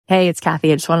Hey, it's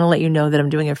Kathy. I just want to let you know that I'm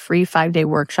doing a free 5-day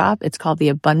workshop. It's called the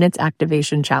Abundance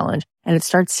Activation Challenge, and it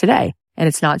starts today. And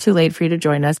it's not too late for you to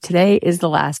join us. Today is the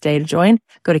last day to join.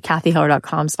 Go to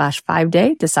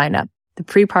kathyheller.com/5day to sign up. The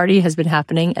pre-party has been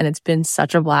happening and it's been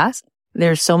such a blast.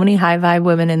 There's so many high vibe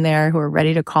women in there who are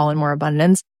ready to call in more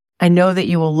abundance. I know that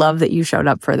you will love that you showed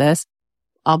up for this.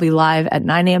 I'll be live at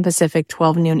 9 a.m. Pacific,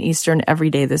 12 noon Eastern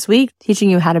every day this week, teaching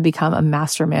you how to become a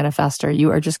master manifester.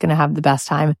 You are just going to have the best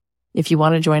time. If you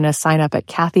want to join us, sign up at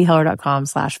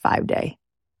kathyheller.com/5day.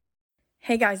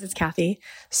 Hey guys, it's Kathy.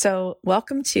 So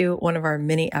welcome to one of our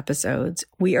mini episodes.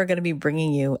 We are going to be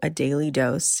bringing you a daily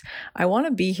dose. I want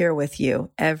to be here with you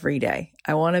every day.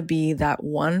 I want to be that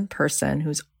one person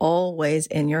who's always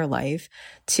in your life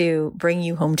to bring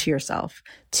you home to yourself,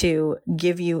 to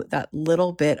give you that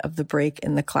little bit of the break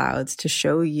in the clouds, to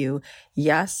show you,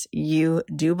 yes, you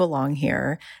do belong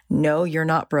here. No, you're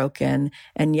not broken.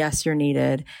 And yes, you're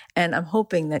needed. And I'm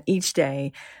hoping that each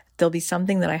day there'll be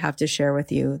something that I have to share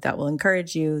with you that will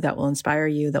encourage you, that will inspire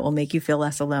you, that will make you feel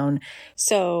less alone.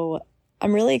 So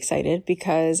I'm really excited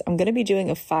because I'm going to be doing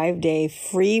a 5-day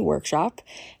free workshop.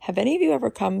 Have any of you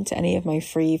ever come to any of my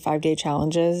free 5-day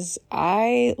challenges?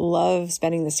 I love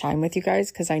spending this time with you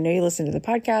guys because I know you listen to the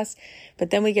podcast, but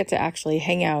then we get to actually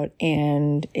hang out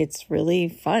and it's really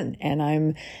fun. And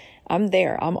I'm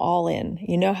there. I'm all in.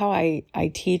 You know how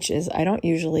I teach is I don't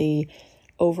usually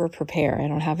over prepare. I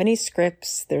don't have any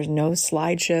scripts. There's no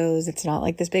slideshows. It's not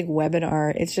like this big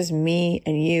webinar. It's just me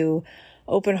and you,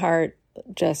 open heart,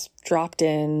 just dropped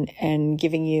in and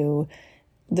giving you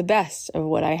the best of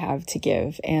what I have to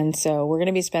give. And so we're going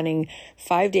to be spending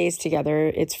 5 days together.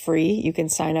 It's free. You can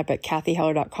sign up at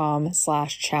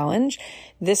kathyheller.com/challenge.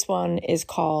 This one is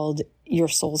called Your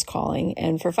Soul's Calling.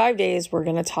 And for 5 days, we're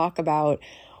going to talk about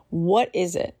what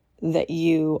is it that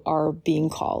you are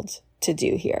being called to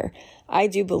do here. I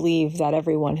do believe that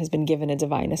everyone has been given a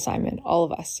divine assignment. All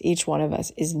of us, each one of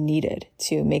us is needed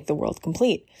to make the world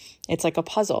complete. It's like a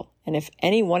puzzle. And if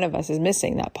any one of us is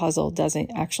missing, that puzzle doesn't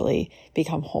actually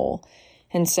become whole.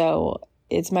 And so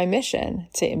it's my mission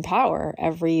to empower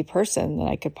every person that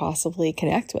I could possibly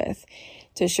connect with,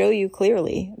 to show you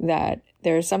clearly that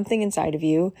there's something inside of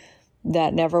you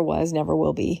that never was, never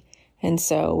will be. And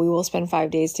so we will spend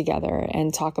 5 days together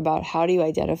and talk about how do you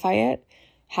identify it?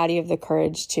 How do you have the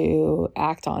courage to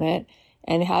act on it?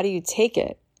 And how do you take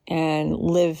it and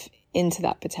live into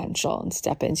that potential and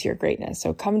step into your greatness?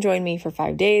 So come join me for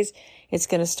 5 days. It's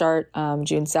going to start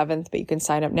June 7th, but you can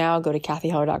sign up now. Go to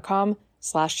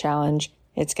kathyheller.com/challenge.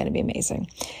 It's going to be amazing.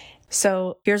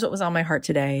 So here's what was on my heart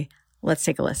today. Let's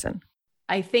take a listen.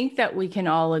 I think that we can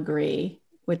all agree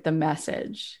with the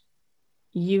message.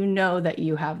 You know that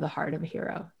you have the heart of a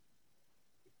hero.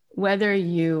 Whether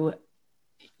you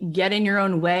get in your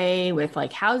own way with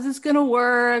like, how's this going to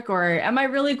work? Or am I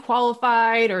really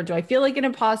qualified? Or do I feel like an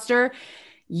imposter?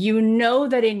 You know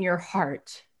that in your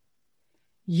heart,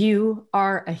 you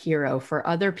are a hero for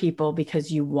other people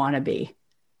because you want to be.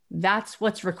 That's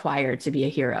what's required to be a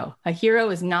hero. A hero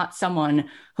is not someone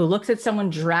who looks at someone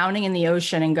drowning in the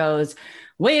ocean and goes,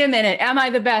 wait a minute, am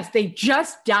I the best? They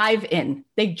just dive in.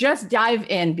 They just dive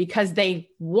in because they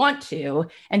want to.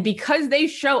 And because they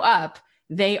show up,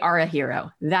 they are a hero.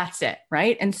 That's it,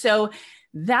 right? And so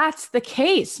that's the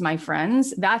case, my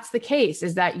friends. That's the case,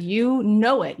 is that you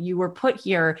know it. You were put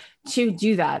here to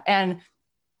do that. And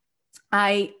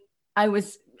I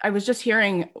was just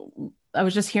hearing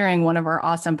one of our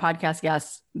awesome podcast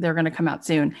guests. They're going to come out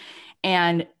soon.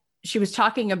 And she was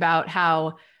talking about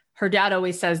how her dad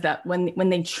always says that when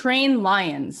they train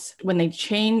lions, when they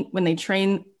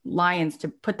train lions to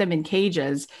put them in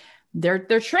cages,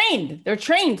 they're trained.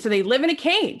 So they live in a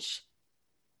cage,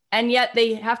 and yet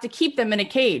they have to keep them in a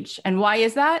cage. And why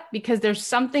is that? Because there's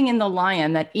something in the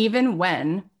lion that even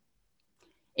when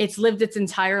it's lived its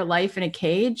entire life in a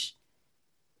cage,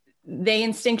 they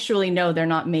instinctually know they're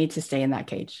not made to stay in that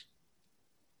cage.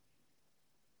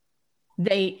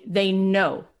 They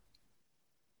know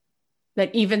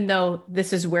that even though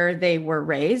this is where they were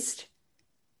raised,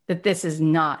 that this is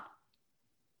not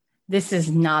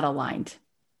aligned.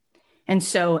 And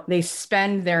so they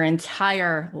spend their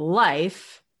entire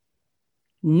life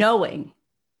knowing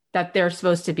that they're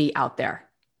supposed to be out there.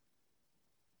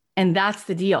 And that's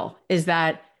the deal, is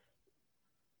that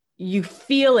you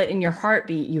feel it in your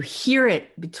heartbeat. You hear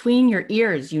it between your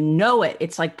ears. You know it.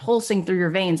 It's like pulsing through your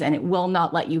veins, and it will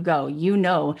not let you go. You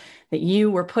know that you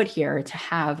were put here to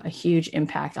have a huge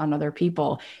impact on other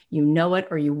people. You know it,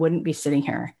 or you wouldn't be sitting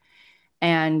here.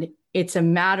 And it's a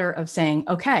matter of saying,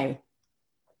 okay,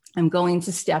 I'm going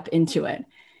to step into it.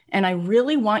 And I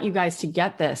really want you guys to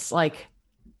get this. Like,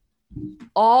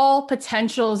 all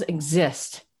potentials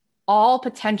exist. all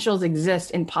potentials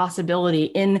exist in possibility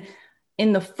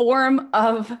in the form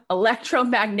of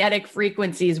electromagnetic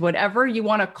frequencies, whatever you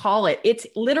want to call it. It's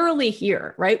literally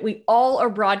here, right? We all are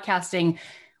broadcasting.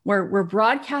 We're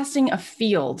broadcasting a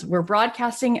field. We're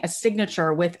broadcasting a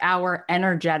signature with our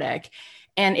energetic.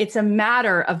 And it's a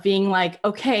matter of being like,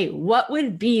 okay, what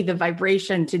would be the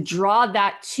vibration to draw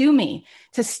that to me,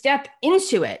 to step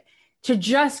into it, to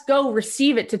just go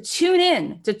receive it, to tune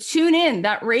in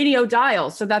that radio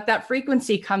dial so that that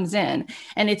frequency comes in.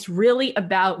 And it's really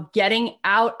about getting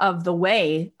out of the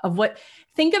way of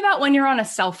think about when you're on a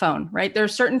cell phone, right? There are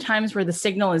certain times where the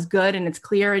signal is good and it's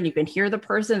clear and you can hear the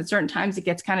person. At certain times it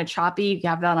gets kind of choppy. You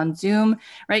have that on Zoom,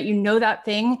 right? You know that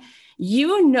thing.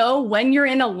 You know when you're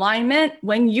in alignment,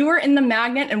 when you are in the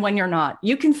magnet and when you're not.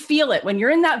 You can feel it. When you're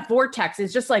in that vortex,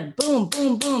 it's just like boom,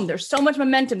 boom, boom. There's so much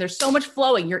momentum. There's so much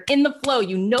flowing. You're in the flow.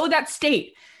 You know that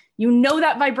state. You know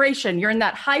that vibration. You're in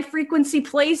that high frequency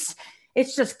place.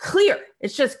 It's just clear.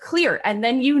 It's just clear. And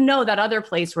then you know that other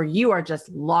place where you are just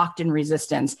locked in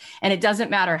resistance. And it doesn't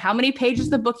matter how many pages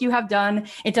of the book you have done.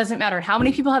 It doesn't matter how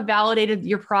many people have validated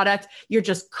your product. You're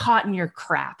just caught in your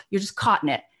crap. You're just caught in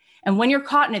it. And when you're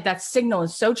caught in it, that signal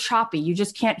is so choppy, you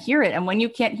just can't hear it. And when you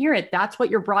can't hear it, that's what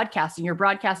you're broadcasting. You're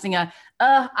broadcasting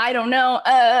I don't know,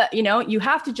 you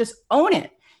have to just own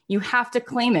it. You have to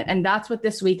claim it. And that's what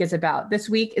this week is about. This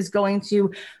week is going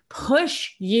to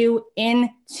push you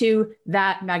into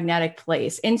that magnetic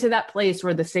place, into that place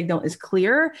where the signal is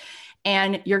clear.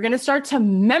 And you're going to start to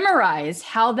memorize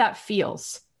how that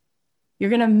feels. You're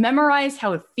going to memorize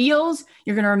how it feels.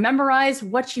 You're going to memorize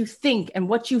what you think and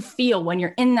what you feel when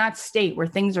you're in that state where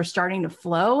things are starting to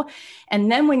flow.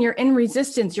 And then when you're in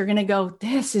resistance, you're going to go,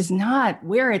 this is not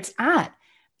where it's at.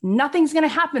 Nothing's going to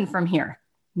happen from here.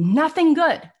 Nothing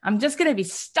good. I'm just going to be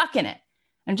stuck in it.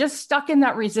 I'm just stuck in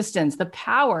that resistance. The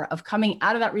power of coming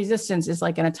out of that resistance is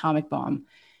like an atomic bomb.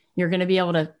 You're going to be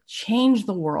able to change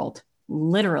the world,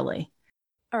 literally.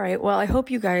 All right. Well, I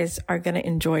hope you guys are going to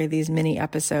enjoy these mini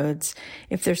episodes.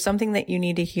 If there's something that you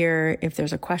need to hear, if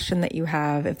there's a question that you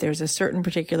have, if there's a certain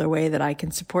particular way that I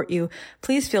can support you,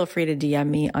 please feel free to DM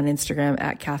me on Instagram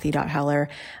at Kathy.Heller.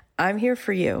 I'm here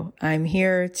for you. I'm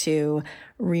here to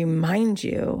remind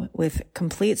you with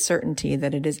complete certainty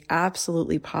that it is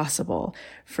absolutely possible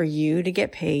for you to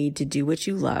get paid to do what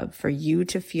you love, for you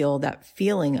to feel that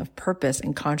feeling of purpose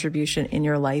and contribution in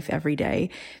your life every day,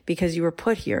 because you were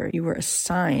put here. You were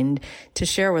assigned to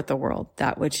share with the world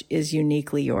that which is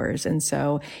uniquely yours. And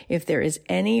so if there is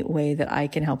any way that I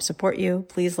can help support you,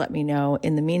 please let me know.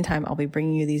 In the meantime, I'll be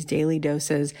bringing you these daily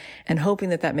doses and hoping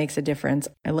that that makes a difference.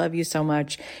 I love you so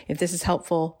much. If this is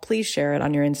helpful, please share it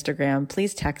on your Instagram.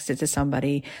 Please text it to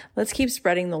somebody. Let's keep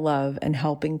spreading the love and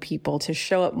helping people to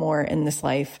show up more in this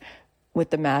life with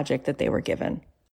the magic that they were given.